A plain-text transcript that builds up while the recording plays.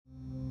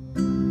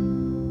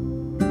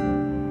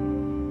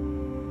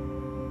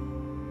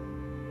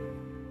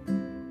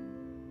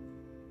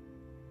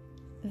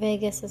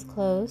Vegas is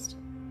closed.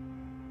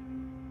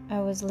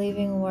 I was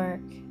leaving work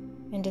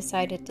and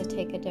decided to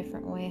take a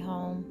different way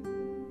home.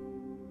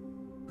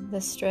 The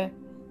Strip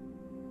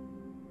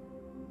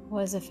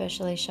was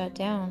officially shut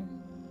down.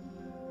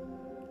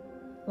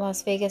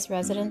 Las Vegas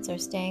residents are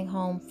staying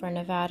home for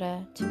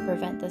Nevada to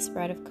prevent the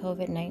spread of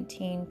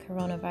COVID-19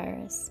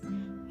 coronavirus.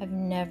 I've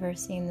never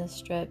seen the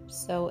Strip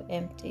so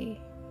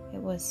empty.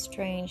 It was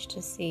strange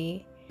to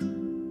see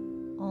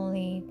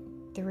only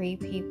 3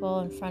 people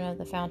in front of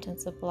the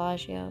fountains of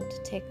Bellagio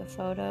to take a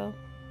photo,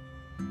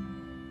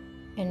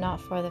 and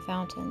not for the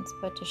fountains,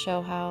 but to show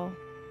how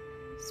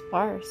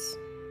sparse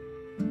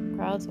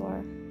crowds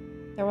were.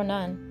 There were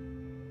none.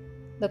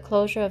 The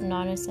closure of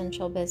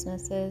non-essential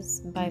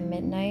businesses by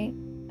midnight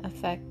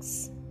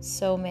affects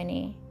so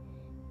many,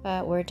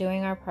 but we're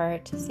doing our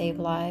part to save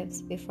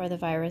lives before the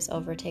virus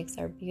overtakes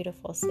our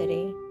beautiful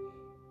city.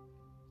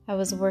 I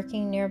was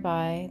working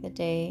nearby the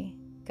day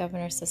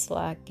Governor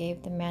Sisolak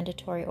gave the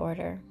mandatory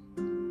order.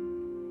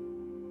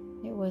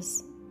 It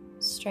was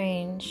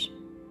strange.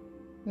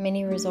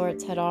 Many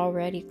resorts had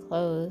already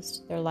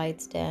closed, their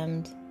lights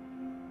dimmed,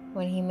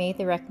 when he made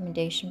the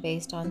recommendation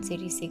based on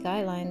CDC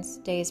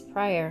guidelines days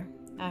prior.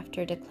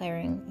 After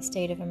declaring a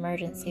state of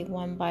emergency,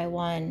 one by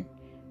one,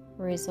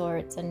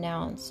 resorts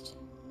announced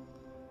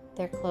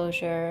their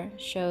closure,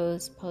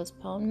 shows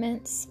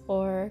postponements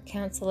or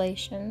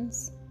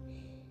cancellations.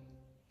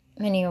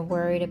 Many are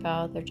worried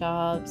about their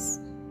jobs,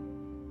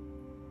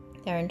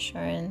 their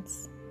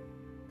insurance,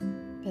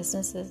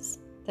 businesses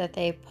that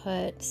they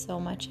put so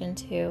much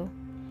into.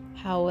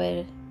 How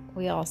would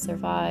we all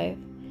survive?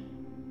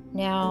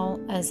 Now,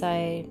 as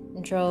I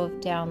drove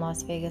down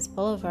Las Vegas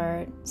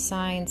Boulevard,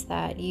 signs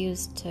that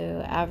used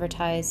to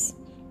advertise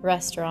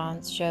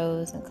restaurants,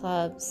 shows, and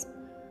clubs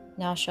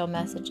now show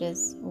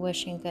messages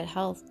wishing good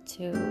health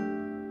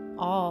to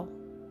all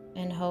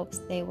in hopes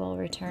they will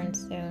return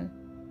soon.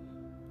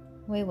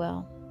 We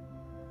will.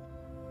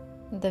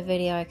 The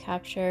video I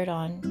captured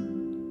on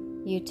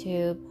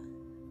YouTube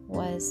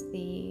was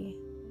the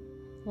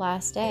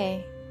last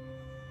day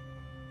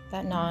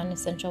that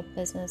non-essential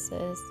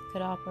businesses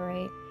could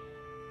operate,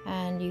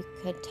 and you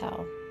could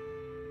tell.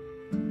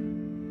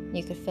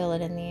 You could feel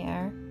it in the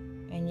air,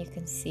 and you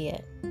can see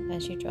it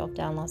as you drove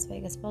down Las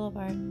Vegas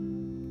Boulevard.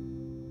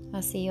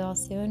 I'll see you all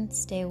soon.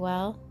 Stay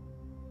well.